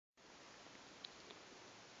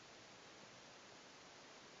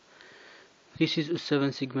This is a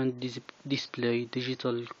 7-segment display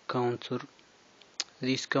digital counter.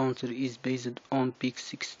 This counter is based on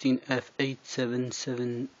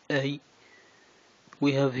PIC16F877A.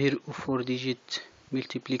 We have here a 4-digit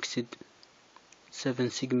multiplexed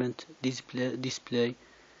 7-segment display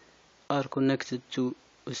are connected to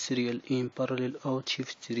a serial in parallel out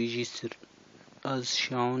shift register. As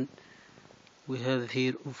shown, we have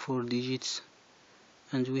here 4 digits,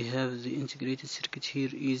 and we have the integrated circuit.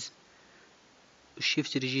 Here is a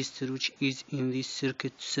shift register which is in this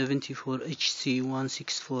circuit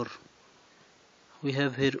 74HC164. We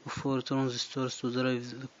have here 4 transistors to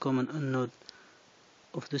drive the common anode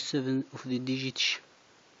of the digits,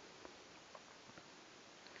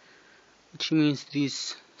 which means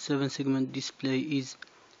this 7-segment display is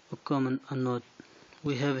a common anode.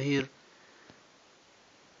 We have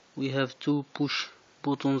 2 push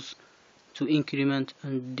buttons to increment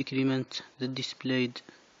and decrement the displayed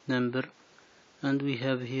number, and we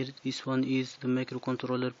have here, this one is the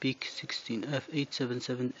microcontroller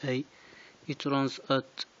PIC16F877A. It runs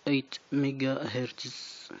at 8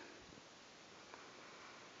 MHz.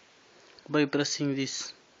 By pressing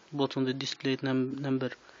this button, the displayed number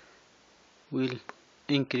will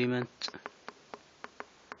increment.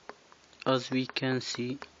 As we can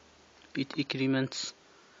see, it increments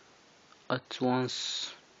at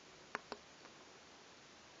once,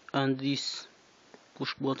 and this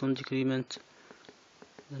push button decrements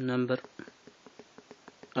the number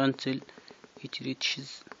until it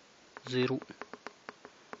reaches 0.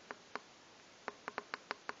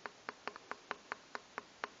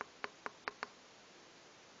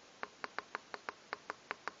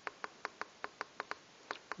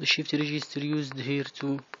 The shift register used here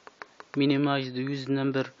to minimize the used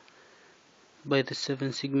number by the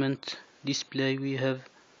 7-segment display. We have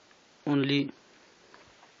only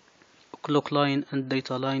a clock line and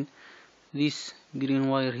data line. This green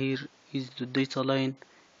wire here is the data line,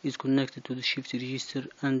 is connected to the shift register,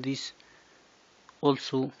 and this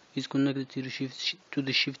also is connected to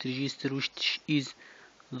the shift register, which is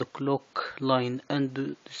the clock line, and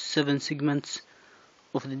the 7 segments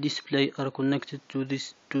of the display are connected to the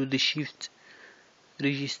shift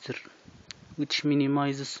register, which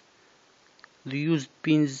minimizes the used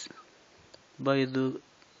pins by the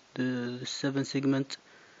 7-segment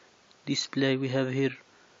display. We have here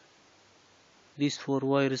these 4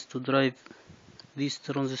 wires to drive these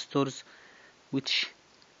transistors, which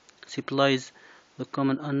supplies the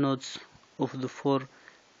common anodes of the 4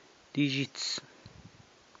 digits